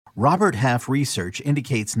Robert Half research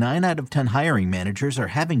indicates 9 out of 10 hiring managers are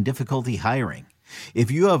having difficulty hiring.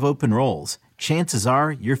 If you have open roles, chances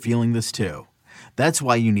are you're feeling this too. That's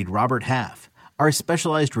why you need Robert Half. Our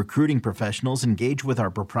specialized recruiting professionals engage with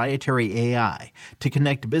our proprietary AI to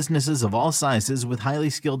connect businesses of all sizes with highly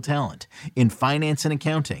skilled talent in finance and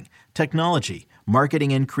accounting, technology,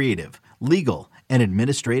 marketing and creative, legal, and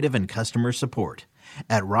administrative and customer support.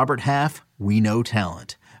 At Robert Half, we know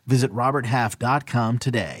talent. Visit roberthalf.com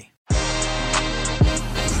today.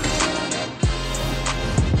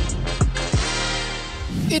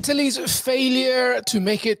 Italy's failure to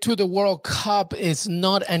make it to the World Cup is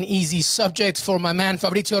not an easy subject for my man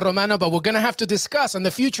Fabrizio Romano, but we're going to have to discuss and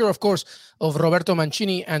the future, of course, of Roberto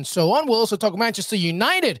Mancini and so on. We'll also talk Manchester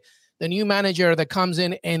United, the new manager that comes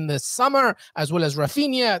in the summer, as well as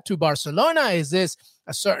Rafinha to Barcelona. Is this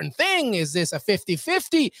a certain thing? Is this a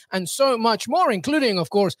 50-50? And so much more, including, of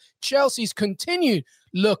course, Chelsea's continued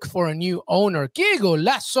look for a new owner. Que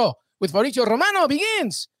Golazo with Fabrizio Romano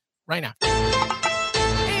begins right now.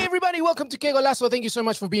 Everybody, welcome to Que Golazo. Thank you so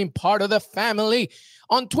much for being part of the family.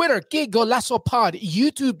 On Twitter, Que Golazo Pod,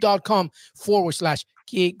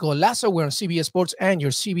 youtube.com/Que Golazo. We're on CBS Sports and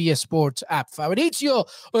your CBS Sports app. Fabrizio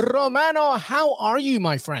Romano, how are you,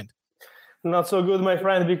 my friend? Not so good, my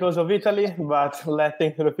friend, because of Italy, but let's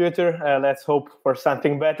think to the future. Let's hope for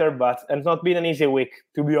something better, but it's not been an easy week,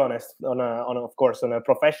 to be honest, of course, on a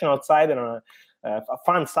professional side and on a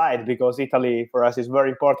fun side, because Italy for us is very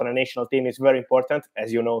important. A national team is very important,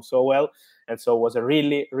 as you know so well. And so it was a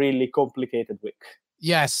really, really complicated week.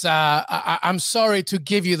 Yes, I'm sorry to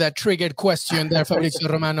give you that triggered question there, Fabrizio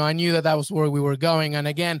Romano. I knew that was where we were going. And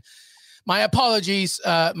again, my apologies,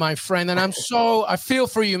 my friend. And I feel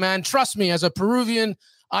for you, man. Trust me, as a Peruvian,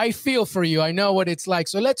 I feel for you. I know what it's like.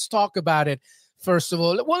 So let's talk about it. First of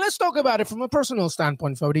all, well, let's talk about it from a personal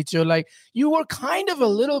standpoint, Fabrizio. Like, you were kind of a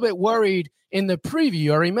little bit worried in the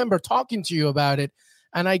preview. I remember talking to you about it,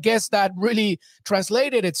 and I guess that really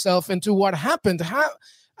translated itself into what happened.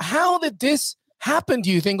 How did this happen, do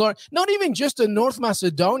you think? Or not even just a North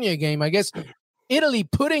Macedonia game. I guess Italy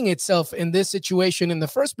putting itself in this situation in the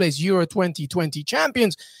first place, Euro 2020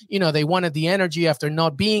 champions, they wanted the energy after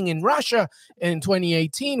not being in Russia in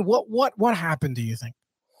 2018. What happened, do you think?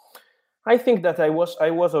 I think that I was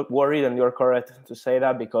worried, and you're correct to say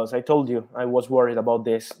that, because I told you I was worried about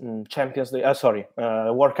this World Cup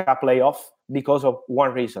playoff because of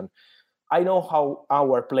one reason. I know how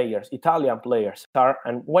our players, Italian players, are,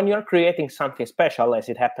 and when you're creating something special, as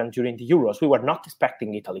it happened during the Euros, we were not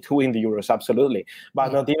expecting Italy to win the Euros, absolutely,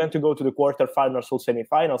 but not even to go to the quarterfinals or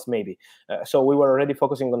semifinals, maybe. So we were already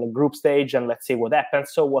focusing on the group stage, and let's see what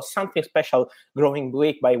happens. So it was something special, growing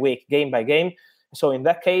week by week, game by game. So in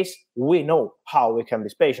that case, we know how we can be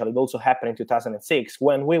special. It also happened in 2006.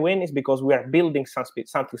 When we win, it's because we are building something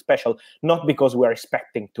special, not because we are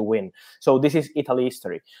expecting to win. So this is Italy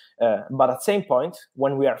history. But at the same point,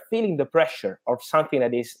 when we are feeling the pressure of something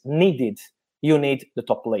that is needed, you need the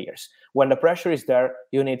top players. When the pressure is there,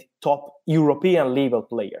 you need top European level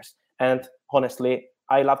players. And honestly,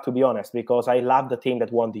 I love to be honest, because I love the team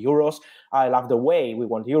that won the Euros. I love the way we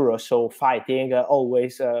won the Euros. So fighting,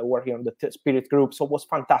 always working on the spirit group. So it was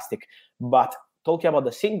fantastic. But talking about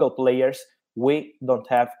the single players, we don't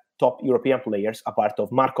have top European players apart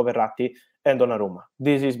of Marco Verratti and Donnarumma.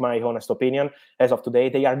 This is my honest opinion. As of today,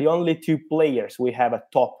 they are the only two players we have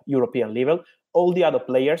at top European level. All the other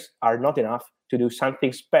players are not enough to do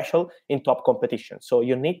something special in top competition. So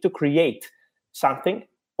you need to create something,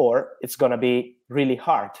 or it's going to be really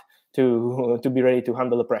hard to be ready to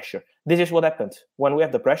handle the pressure. This is what happens. When we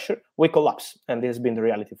have the pressure, we collapse. And this has been the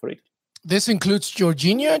reality for it. This includes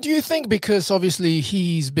Jorginho, do you think? Because obviously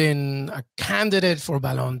he's been a candidate for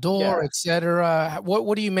Ballon d'Or, etc.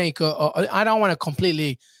 What do you make? I don't want to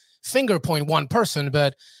completely finger point one person,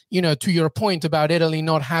 but, to your point about Italy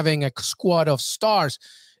not having a squad of stars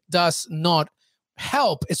does not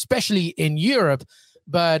help, especially in Europe.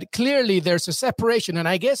 But clearly there's a separation, and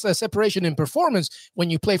I guess a separation in performance when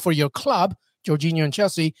you play for your club, Jorginho and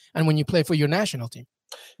Chelsea, and when you play for your national team.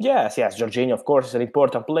 Yes, Jorginho, of course, is an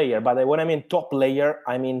important player. But when I mean top player,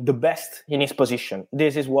 I mean the best in his position.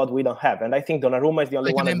 This is what we don't have. And I think Donnarumma is the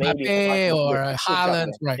only one that maybe... Mbappé or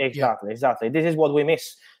Haaland. Right. Exactly. This is what we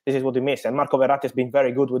miss. And Marco Verratti has been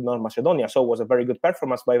very good with North Macedonia, so it was a very good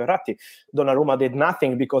performance by Verratti. Donnarumma did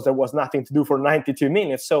nothing because there was nothing to do for 92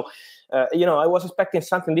 minutes. So, I was expecting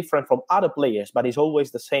something different from other players, but it's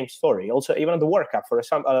always the same story. Also, even at the World Cup, for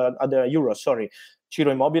example, at the Euros,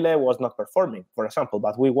 Ciro Immobile was not performing, for example,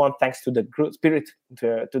 but we won thanks to the group spirit,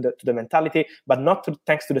 to the mentality, but not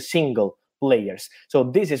thanks to the single players. So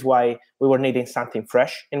this is why we were needing something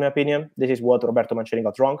fresh, in my opinion. This is what Roberto Mancini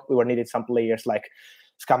got wrong. We were needing some players like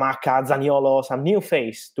Scamacca, Zaniolo, some new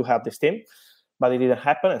face to help this team. But it didn't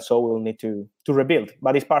happen, and so we'll need to rebuild.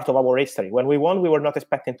 But it's part of our history. When we won, we were not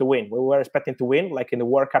expecting to win. We were expecting to win, like in the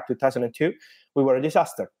World Cup 2002. We were a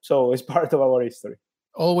disaster. So it's part of our history.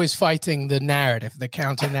 Always fighting the narrative, the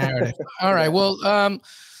counter narrative. All right. Well,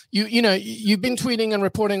 you've been tweeting and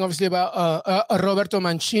reporting obviously about Roberto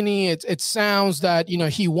Mancini. It sounds that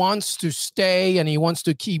he wants to stay and he wants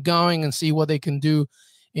to keep going and see what they can do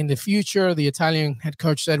in the future. The Italian head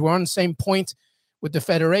coach said we're on the same point with the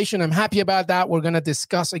federation. I'm happy about that. We're going to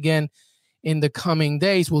discuss again in the coming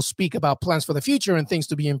days. We'll speak about plans for the future and things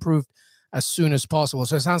to be improved as soon as possible.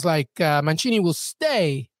 So it sounds like Mancini will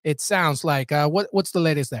stay. It sounds like. What's the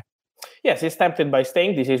latest there? Yes, he's tempted by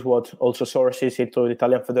staying. This is what also sources into the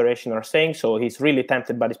Italian Federation are saying. So he's really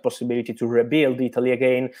tempted by this possibility to rebuild Italy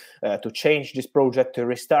again, to change this project, to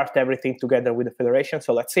restart everything together with the Federation.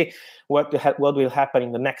 So let's see what will happen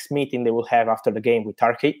in the next meeting they will have after the game with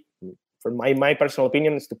Turkey. For my personal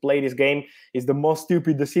opinion, is to play this game is the most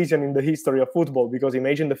stupid decision in the history of football, because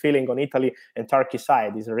imagine the feeling on Italy and Turkey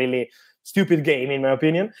side. Is a really stupid game, in my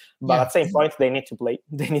opinion. But at the same point, they need to play.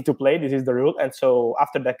 They need to play. This is the rule. And so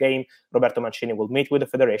after that game, Roberto Mancini will meet with the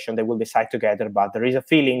federation. They will decide together. But there is a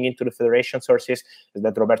feeling into the federation sources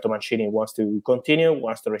that Roberto Mancini wants to continue,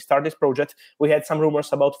 wants to restart this project. We had some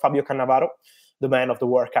rumors about Fabio Cannavaro, the man of the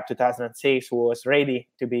World Cup 2006, who was ready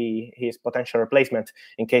to be his potential replacement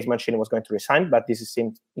in case Mancini was going to resign. But this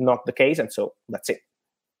seems not the case. And so that's it.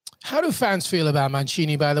 How do fans feel about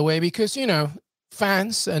Mancini, by the way? Because,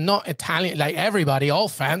 fans, and not Italian, like everybody, all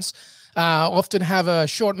fans, often have a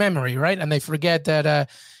short memory, right? And they forget that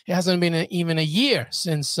it hasn't been even a year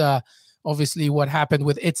since, obviously, what happened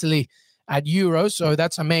with Italy at Euros. So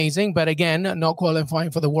that's amazing. But again, not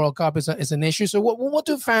qualifying for the World Cup is an issue. So what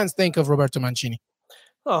do fans think of Roberto Mancini?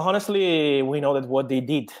 Well, honestly, we know that what they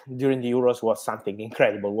did during the Euros was something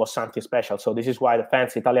incredible, was something special. So this is why the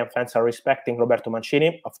fans, Italian fans, are respecting Roberto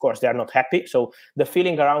Mancini. Of course, they are not happy. So the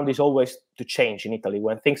feeling around is always to change in Italy.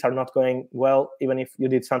 When things are not going well, even if you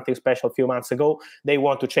did something special a few months ago, they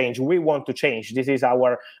want to change. We want to change. This is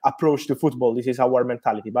our approach to football. This is our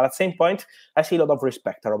mentality. But at the same point, I see a lot of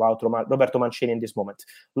respect about Roberto Mancini in this moment.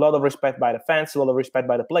 A lot of respect by the fans, a lot of respect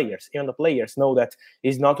by the players. Even the players know that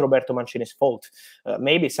it's not Roberto Mancini's fault.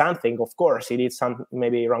 Maybe something, of course, he did some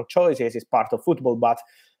maybe wrong choices. It's part of football. But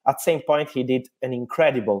at the same point, he did an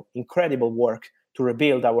incredible work to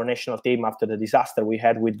rebuild our national team after the disaster we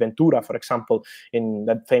had with Ventura, for example, in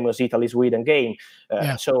that famous Italy-Sweden game.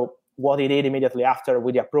 So what he did immediately after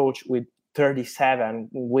with the approach with 37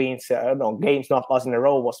 wins, games not lost in a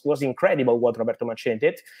row was incredible what Roberto Mancini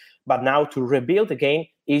did. But now to rebuild again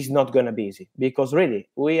is not going to be easy, because really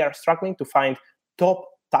we are struggling to find top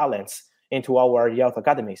talents into our youth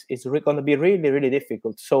academies. It's going to be really, really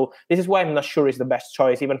difficult. So this is why I'm not sure it's the best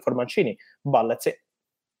choice even for Mancini. But let's see.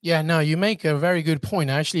 Yeah, no, you make a very good point.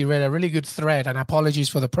 I actually read a really good thread, and apologies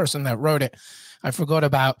for the person that wrote it. I forgot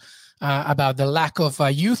about the lack of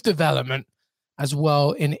youth development as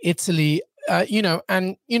well in Italy.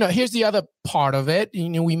 Here's the other part of it.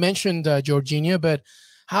 We mentioned Jorginho, but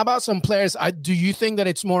how about some players? Do you think that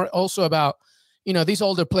it's more also about, these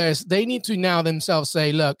older players, they need to now themselves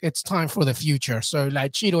say, look, it's time for the future. So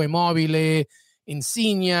like Ciro Immobile,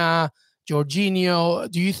 Insigne, Jorginho,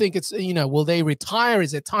 do you think it's, will they retire?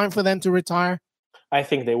 Is it time for them to retire? I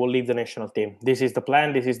think they will leave the national team. This is the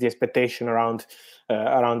plan. This is the expectation around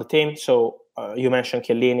the team. So you mentioned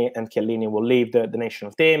Chiellini, and Chiellini will leave the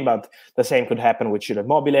national team, but the same could happen with Ciro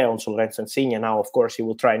Immobile, also Lorenzo Insigne. Now, of course, he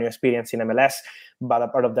will try a new experience in MLS. But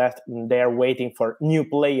apart of that, they are waiting for new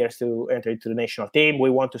players to enter into the national team.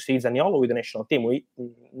 We want to see Zaniolo with the national team. We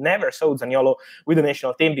never saw Zaniolo with the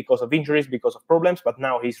national team because of injuries, because of problems, but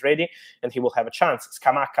now he's ready and he will have a chance.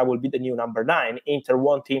 Scamacca will be the new number 9. Inter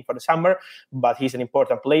won team for the summer, but he's an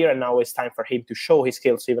important player, and now it's time for him to show his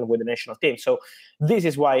skills even with the national team. So this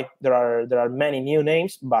is why there are many new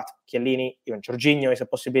names, but Chiellini, even Jorginho is a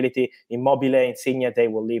possibility. Immobile, Insigne, they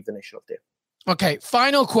will leave the national team. Okay,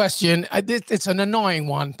 final question. It's an annoying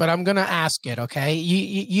one, but I'm going to ask it, okay?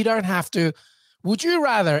 You don't have to. Would you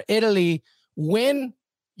rather Italy win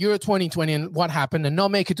Euro 2020 and what happened and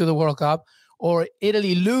not make it to the World Cup, or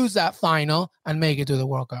Italy lose that final and make it to the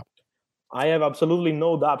World Cup? I have absolutely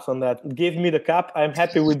no doubts on that. Give me the cup. I'm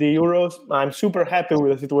happy with the Euros. I'm super happy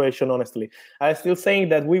with the situation, honestly. I'm still saying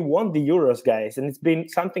that we won the Euros, guys, and it's been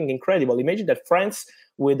something incredible. Imagine that France,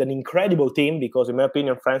 with an incredible team, because in my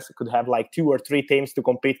opinion, France could have like 2 or 3 teams to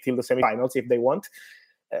compete till the semifinals if they want.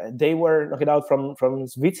 they were knocked out from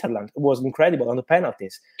Switzerland. It was incredible on the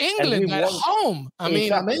penalties. England at home. I mean,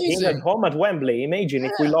 exactly. amazing. England home at Wembley. Imagine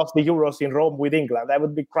if we lost the Euros in Rome with England. I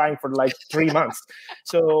would be crying for like 3 months.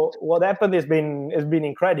 So what happened has been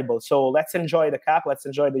incredible. So let's enjoy the Cup. Let's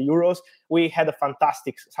enjoy the Euros. We had a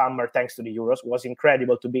fantastic summer thanks to the Euros. It was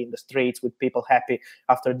incredible to be in the streets with people happy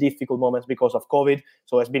after difficult moments because of COVID.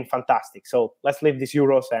 So it's been fantastic. So let's leave this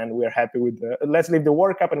Euros and we're happy with let's leave the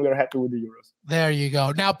World Cup and we're happy with the Euros. There you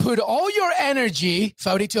go. Now put all your energy,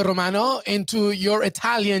 Fabrizio Romano, into your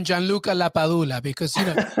Italian Gianluca Lapadula, because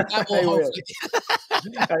that will hopefully.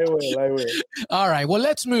 I will. All right. Well,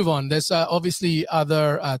 let's move on. There's obviously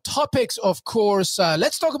other topics, of course.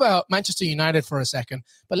 Let's talk about Manchester United for a second,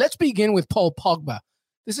 but let's begin with Paul Pogba.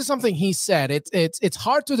 This is something he said. It's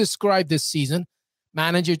hard to describe this season.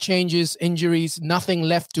 Manager changes, injuries, nothing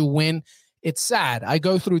left to win. It's sad. I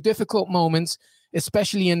go through difficult moments,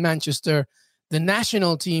 especially in Manchester. The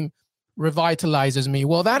national team revitalizes me.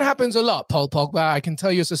 Well, that happens a lot, Paul Pogba. I can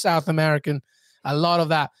tell you as a South American, a lot of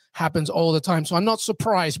that happens all the time. So I'm not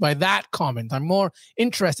surprised by that comment. I'm more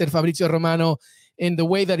interested, Fabrizio Romano, in the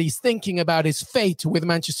way that he's thinking about his fate with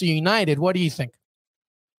Manchester United. What do you think?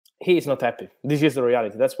 He is not happy. This is the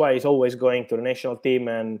reality. That's why he's always going to the national team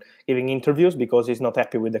and giving interviews, because he's not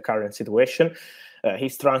happy with the current situation.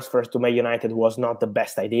 His transfer to Man United was not the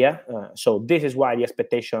best idea. So this is why the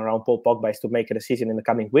expectation around Paul Pogba is to make a decision in the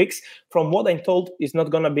coming weeks. From what I'm told, it's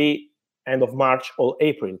not going to be end of March or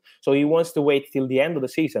April. So he wants to wait till the end of the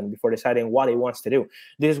season before deciding what he wants to do.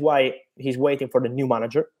 This is why he's waiting for the new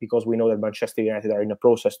manager, because we know that Manchester United are in the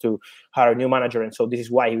process to hire a new manager. And so this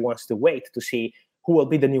is why he wants to wait to see who will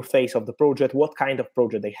be the new face of the project, what kind of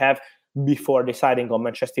project they have, before deciding on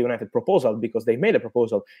Manchester United proposal, because they made a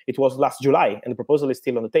proposal. It was last July, and the proposal is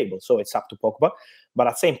still on the table. So it's up to Pogba. But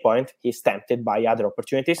at the same point, he's tempted by other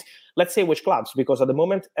opportunities. Let's say which clubs, because at the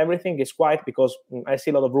moment, everything is quiet, because I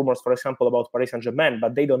see a lot of rumors, for example, about Paris Saint-Germain,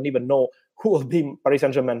 but they don't even know who will be Paris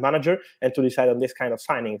Saint-Germain manager. And to decide on this kind of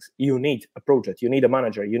signings, you need a project, you need a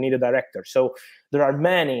manager, you need a director. So there are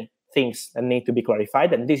many things that need to be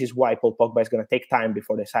clarified. And this is why Paul Pogba is going to take time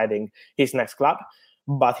before deciding his next club.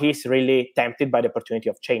 But he's really tempted by the opportunity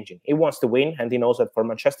of changing. He wants to win, and he knows that for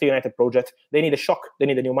Manchester United project, they need a shock. They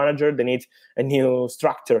need a new manager. They need a new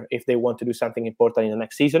structure if they want to do something important in the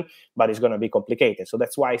next season. But it's going to be complicated. So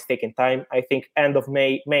that's why it's taking time. I think end of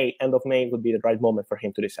May would be the right moment for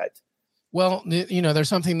him to decide. Well, there's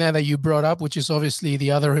something there that you brought up, which is obviously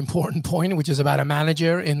the other important point, which is about a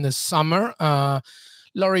manager in the summer.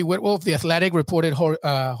 Laurie Whitwell of The Athletic reported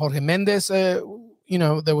Jorge Mendes.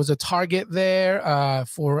 There was a target there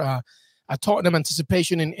for a Tottenham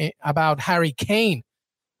anticipation about Harry Kane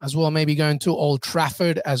as well, maybe going to Old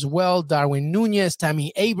Trafford as well. Darwin Núñez,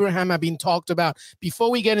 Tammy Abraham have been talked about.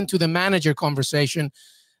 Before we get into the manager conversation,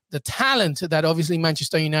 the talent that obviously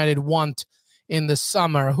Manchester United want in the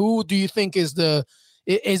summer, who do you think is there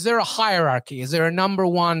a hierarchy? Is there a number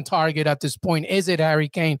one target at this point? Is it Harry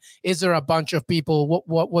Kane? Is there a bunch of people?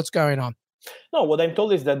 What's going on? No, what I'm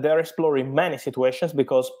told is that they're exploring many situations,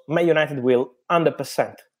 because Man United will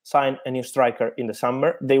 100% sign a new striker in the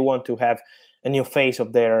summer. They want to have a new phase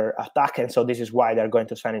of their attack, and so this is why they're going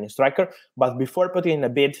to sign a new striker. But before putting in a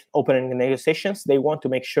bid, opening the negotiations, they want to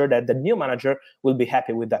make sure that the new manager will be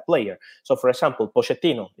happy with that player. So, for example,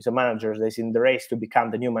 Pochettino is a manager that is in the race to become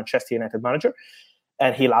the new Manchester United manager,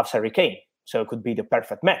 and he loves Harry Kane. So it could be the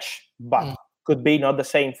perfect match. But could be not the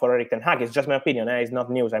same for Erik Ten Hag. It's just my opinion. It's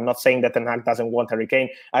not news. I'm not saying that Ten Hag doesn't want Harry Kane.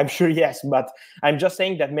 I'm sure yes, but I'm just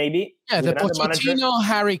saying that maybe the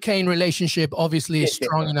Pochettino-Harry Kane relationship obviously is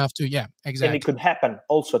strong enough to, exactly. And it could happen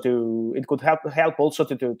also it could help also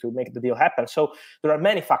to make the deal happen. So there are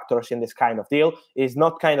many factors in this kind of deal. It's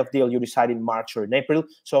not kind of deal you decide in March or in April.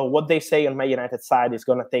 So what they say on Man United side is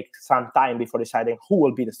going to take some time before deciding who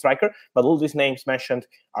will be the striker. But all these names mentioned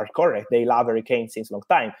are correct. They love Harry Kane since a long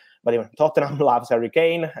time. But even Tottenham loves Harry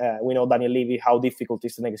Kane. We know Daniel Levy, how difficult it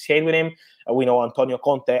is to negotiate with him. We know Antonio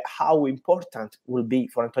Conte, how important it will be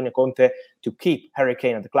for Antonio Conte to keep Harry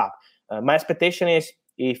Kane at the club. My expectation is,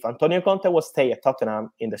 if Antonio Conte will stay at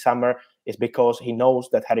Tottenham in the summer, it's because he knows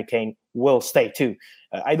that Harry Kane will stay too.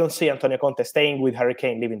 I don't see Antonio Conte staying with Harry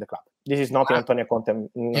Kane leaving the club. This is not Antonio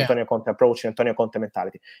Conte approach, Antonio Conte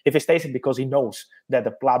mentality. If he stays, it's because he knows that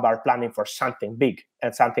the club are planning for something big,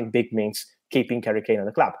 and something big means keeping Harry Kane at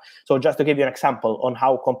the club. So just to give you an example on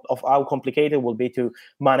how complicated it will be to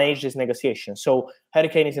manage this negotiation. So Harry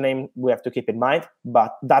Kane is a name we have to keep in mind,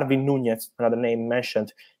 but Darwin Núñez, another name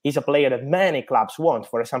mentioned, he's a player that many clubs want.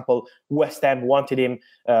 For example, West Ham wanted him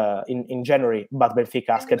in January, but Benfica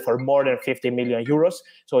asked for more than 50 million euros.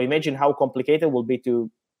 So imagine how complicated it will be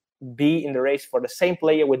to be in the race for the same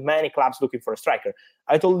player with many clubs looking for a striker.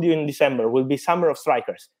 I told you in December will be summer of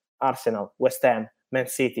strikers. Arsenal, West Ham, Man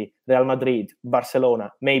City, Real Madrid,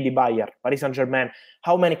 Barcelona, maybe Bayern, Paris Saint-Germain.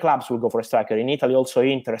 How many clubs will go for a striker? In Italy, also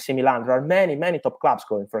Inter, AC Milan. There are many, many top clubs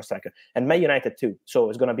going for a striker. And Man United too. So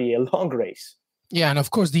it's going to be a long race. Yeah, and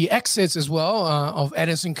of course the exits as well of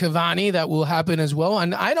Edinson Cavani, that will happen as well.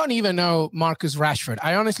 And I don't even know Marcus Rashford.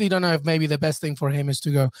 I honestly don't know if maybe the best thing for him is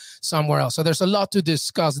to go somewhere else. So there's a lot to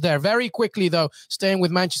discuss there. Very quickly, though, staying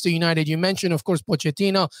with Manchester United, you mentioned, of course,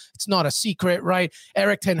 Pochettino. It's not a secret, right?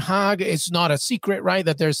 Eric Ten Hag, it's not a secret, right,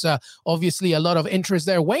 that there's obviously a lot of interest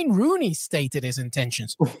there. Wayne Rooney stated his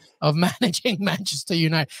intentions of managing Manchester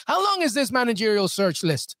United. How long is this managerial search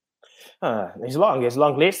list? It's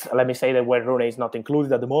long list. Let me say that Wayne Rooney is not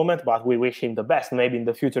included at the moment, but we wish him the best. Maybe in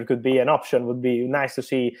the future could be an option. Would be nice to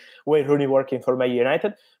see Wayne Rooney working for Man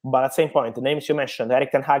United. But at the same point, the names you mentioned,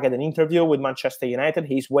 Eric Ten Hag had an interview with Manchester United.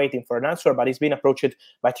 He's waiting for an answer, but he's been approached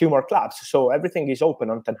by 2 more clubs. So everything is open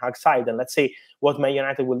on Ten Hag's side, and let's see what Man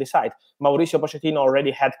United will decide. Mauricio Pochettino already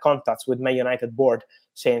had contacts with Man United board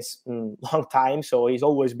since long time, so he's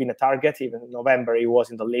always been a target. Even in November, he was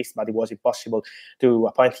in the list, but it was impossible to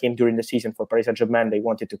appoint him during the season for Paris Saint-Germain. They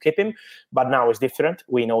wanted to keep him, but now it's different.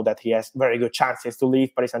 We know that he has very good chances to leave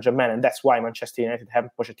Paris Saint-Germain, and that's why Manchester United have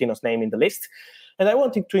Pochettino's name in the list. And I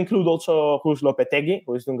wanted to include also Cruz Lopetegui,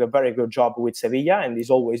 who is doing a very good job with Sevilla, and he's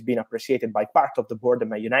always been appreciated by part of the board at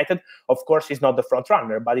Man United. Of course, he's not the front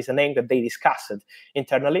runner, but he's a name that they discussed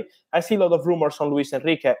internally. I see a lot of rumors on Luis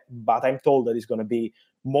Enrique, but I'm told that it's going to be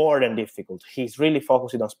more than difficult. He's really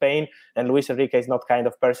focused on Spain, and Luis Enrique is not kind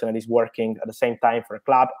of person that is working at the same time for a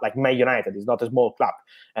club like Man United. It's not a small club.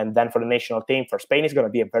 And then for the national team, for Spain, it's going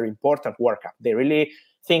to be a very important World Cup. They really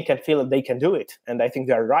think and feel that they can do it. And I think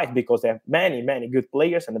they're right, because they have many, many good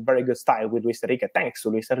players and a very good style with Luis Enrique, thanks to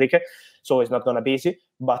Luis Enrique. So it's not going to be easy.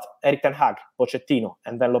 But Eric Ten Hag, Pochettino,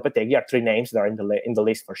 and then Lopetegui are 3 names that are in the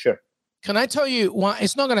list for sure. Can I tell you why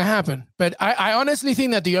it's not going to happen? But I honestly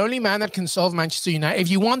think that the only man that can solve Manchester United,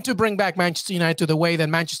 if you want to bring back Manchester United to the way that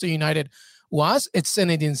Manchester United was, it's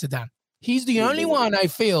Zinedine Zidane. He's the only one I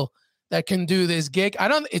feel that can do this gig.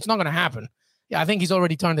 It's not going to happen. Yeah, I think he's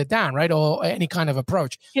already turned it down, right? Or any kind of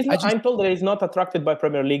approach. I'm told that he's not attracted by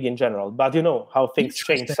Premier League in general, but you know how things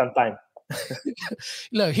change sometimes.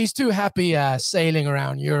 Look, he's too happy sailing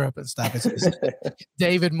around Europe and stuff. It's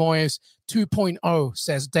David Moyes 2.0,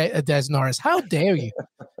 says Des Norris. How dare you?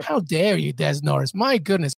 How dare you, Des Norris? My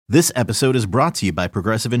goodness. This episode is brought to you by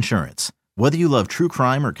Progressive Insurance. Whether you love true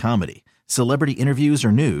crime or comedy, celebrity interviews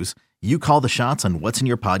or news, you call the shots on what's in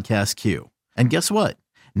your podcast queue. And guess what?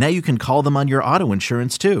 Now you can call them on your auto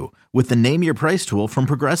insurance too with the Name Your Price tool from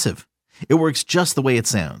Progressive. It works just the way it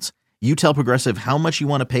sounds. You tell Progressive how much you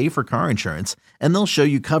want to pay for car insurance, and they'll show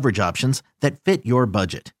you coverage options that fit your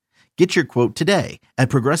budget. Get your quote today at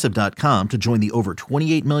Progressive.com to join the over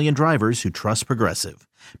 28 million drivers who trust Progressive.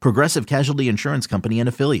 Progressive Casualty Insurance Company and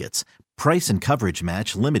Affiliates. Price and coverage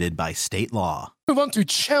match limited by state law. Move on to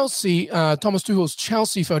Chelsea, Thomas Tuchel's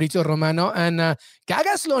Chelsea, Fabrizio Romano, and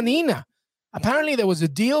Gaga Slonina. Apparently there was a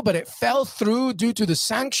deal, but it fell through due to the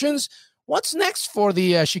sanctions. What's next for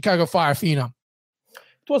the Chicago Fire phenom?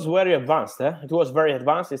 It was very advanced. It was very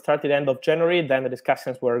advanced. It started end of January. Then the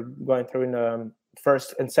discussions were going through in the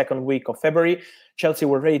first and second week of February. Chelsea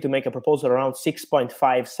were ready to make a proposal around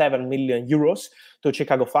 6.57 million euros to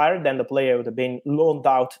Chicago Fire. Then the player would have been loaned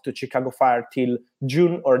out to Chicago Fire till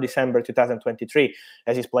June or December 2023,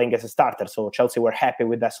 as he's playing as a starter. So Chelsea were happy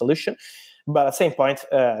with that solution. But at the same point,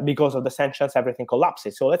 because of the sanctions, everything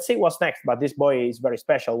collapses. So let's see what's next. But this boy is very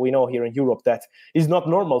special. We know here in Europe that it's not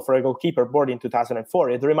normal for a goalkeeper born in 2004.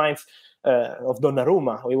 It reminds of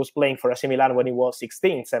Donnarumma. He was playing for AC Milan when he was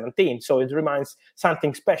 16, 17. So it reminds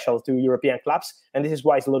something special to European clubs. And this is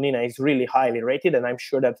why Slonina is really highly rated. And I'm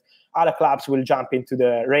sure that other clubs will jump into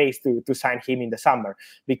the race to sign him in the summer,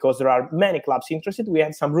 because there are many clubs interested. We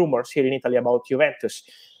had some rumors here in Italy about Juventus.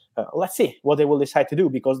 Let's see what they will decide to do,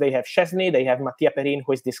 because they have Szczesny, they have Mattia Perin,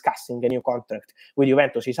 who is discussing a new contract with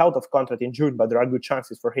Juventus. He's out of contract in June, but there are good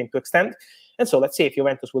chances for him to extend. And so let's see if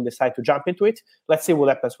Juventus will decide to jump into it. Let's see what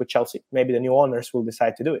happens with Chelsea. Maybe the new owners will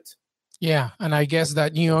decide to do it. Yeah, and I guess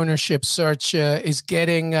that new ownership search is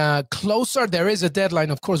getting closer. There is a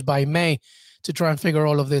deadline, of course, by May to try and figure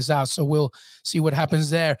all of this out. So we'll see what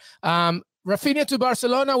happens there. Rafinha to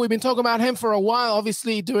Barcelona. We've been talking about him for a while,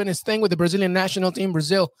 obviously doing his thing with the Brazilian national team.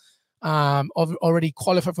 Brazil already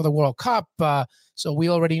qualified for the World Cup. So we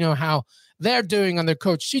already know how they're doing under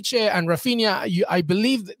Coach Chiche. And Rafinha, I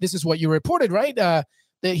believe this is what you reported, right? That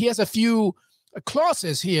he has a few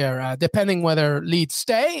clauses here, depending whether Leeds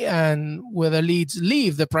stay and whether Leeds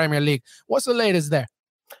leave the Premier League. What's the latest there?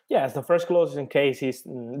 Yes, the first clause in case is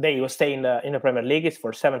they will stay in the Premier League is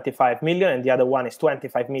for 75 million, and the other one is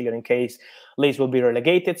 25 million in case Leeds will be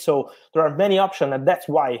relegated. So there are many options, and that's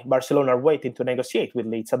why Barcelona are waiting to negotiate with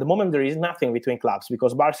Leeds. At the moment, there is nothing between clubs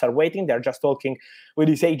because Barca are waiting. They're just talking with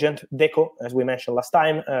his agent, Deco, as we mentioned last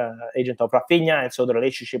time, agent of Rafinha, and so the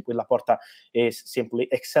relationship with Laporta is simply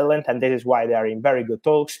excellent, and this is why they are in very good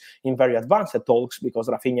talks, in very advanced talks, because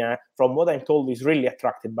Rafinha, from what I'm told, is really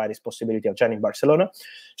attracted by this possibility of joining Barcelona.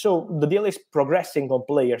 So the deal is progressing on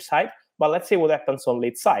player side, but let's see what happens on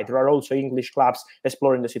Leeds side. There are also English clubs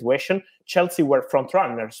exploring the situation. Chelsea were front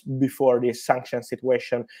runners before this sanction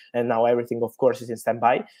situation, and now everything, of course, is in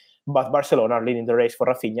standby. But Barcelona are leading the race for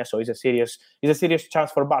Rafinha, so it's a serious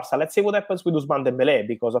chance for Barca. Let's see what happens with Ousmane Dembélé,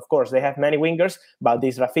 because of course they have many wingers, but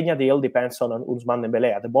this Rafinha deal depends on Ousmane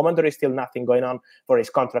Dembélé. At the moment, there is still nothing going on for his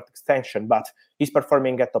contract extension, but he's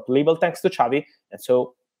performing at top level thanks to Xavi, and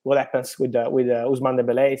so what happens with Ousmane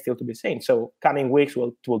Dembélé is still to be seen. So coming weeks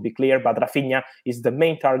will be clear, but Rafinha is the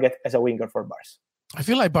main target as a winger for Barca. I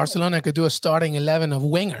feel like Barcelona could do a starting 11 of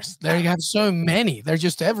wingers. They have so many. They're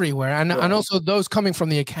just everywhere. And also those coming from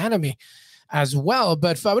the academy as well.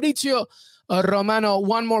 But Fabrizio Romano,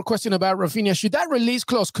 one more question about Rafinha. Should that release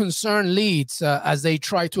clause concern Leeds as they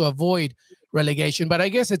try to avoid relegation? But I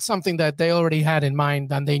guess it's something that they already had in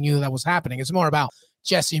mind and they knew that was happening. It's more about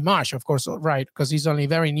Jesse Marsch, of course, right? Because he's only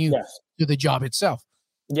very new to the job itself.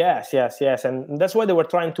 Yes. And that's why they were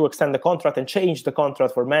trying to extend the contract and change the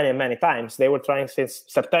contract for many times. They were trying since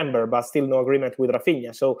September, but still no agreement with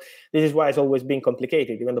Rafinha. So this is why it's always been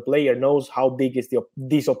complicated. Even the player knows how big is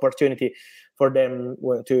this opportunity for them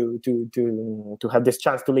to have this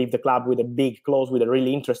chance to leave the club with a big clause, with a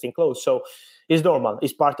really interesting clause. So it's normal.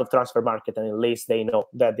 It's part of transfer market, and at least they know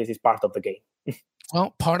that this is part of the game.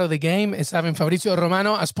 Well, part of the game is having Fabrizio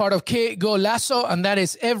Romano as part of Que Golazo, and that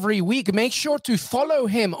is every week. Make sure to follow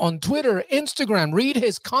him on Twitter, Instagram. Read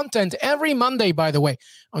his content every Monday, by the way,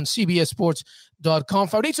 on cbssports.com.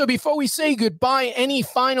 Fabrizio, before we say goodbye, any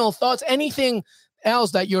final thoughts, anything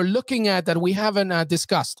else that you're looking at that we haven't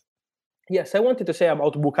discussed? Yes, I wanted to say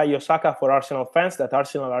about Bukayo Saka for Arsenal fans that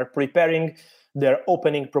Arsenal are preparing their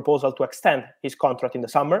opening proposal to extend his contract in the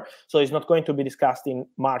summer. So it's not going to be discussed in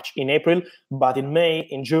March, in April, but in May,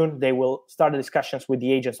 in June, they will start the discussions with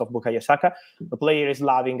the agents of Bukayo Saka. The player is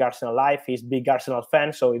loving Arsenal life. He's a big Arsenal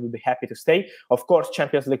fan, so he will be happy to stay. Of course,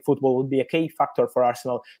 Champions League football will be a key factor for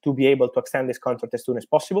Arsenal to be able to extend this contract as soon as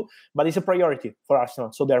possible, but it's a priority for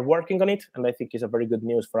Arsenal. So they're working on it, and I think it's a very good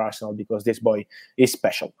news for Arsenal because this boy is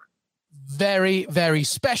special. Very, very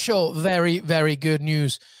special. Very, very good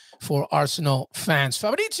news for Arsenal fans.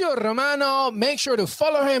 Fabrizio Romano, make sure to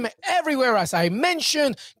follow him everywhere, as I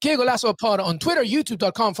mentioned. Que Golazo Pod on Twitter,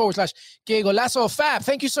 youtube.com/Que Golazo Fab.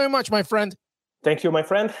 Thank you so much, my friend. Thank you, my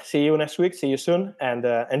friend. See you next week. See you soon. And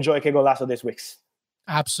enjoy Que Golazo this week.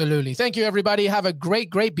 Absolutely. Thank you, everybody. Have a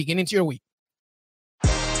great beginning to your week.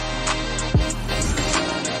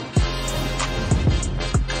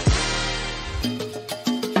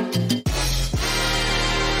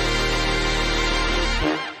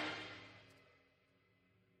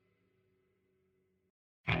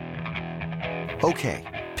 Okay,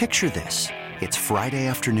 picture this. It's Friday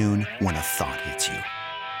afternoon when a thought hits you.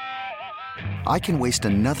 I can waste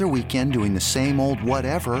another weekend doing the same old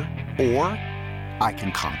whatever, or I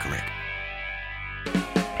can conquer it.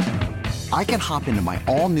 I can hop into my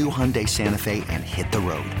all-new Hyundai Santa Fe and hit the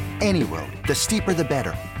road. Any road. The steeper, the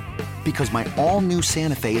better. Because my all-new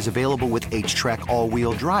Santa Fe is available with H-Track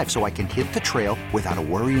all-wheel drive, so I can hit the trail without a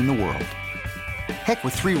worry in the world. Heck,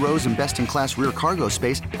 with 3 rows and best-in-class rear cargo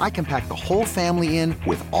space, I can pack the whole family in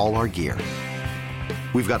with all our gear.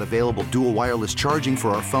 We've got available dual wireless charging for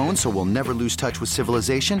our phones, so we'll never lose touch with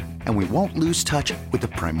civilization, and we won't lose touch with the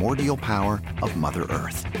primordial power of Mother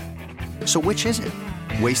Earth. So which is it?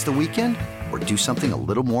 Waste the weekend or do something a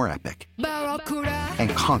little more epic?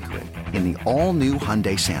 And conquer it in the all-new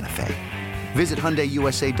Hyundai Santa Fe. Visit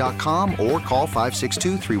HyundaiUSA.com or call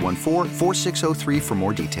 562-314-4603 for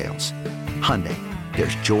more details. Hyundai,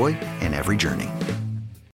 there's joy in every journey.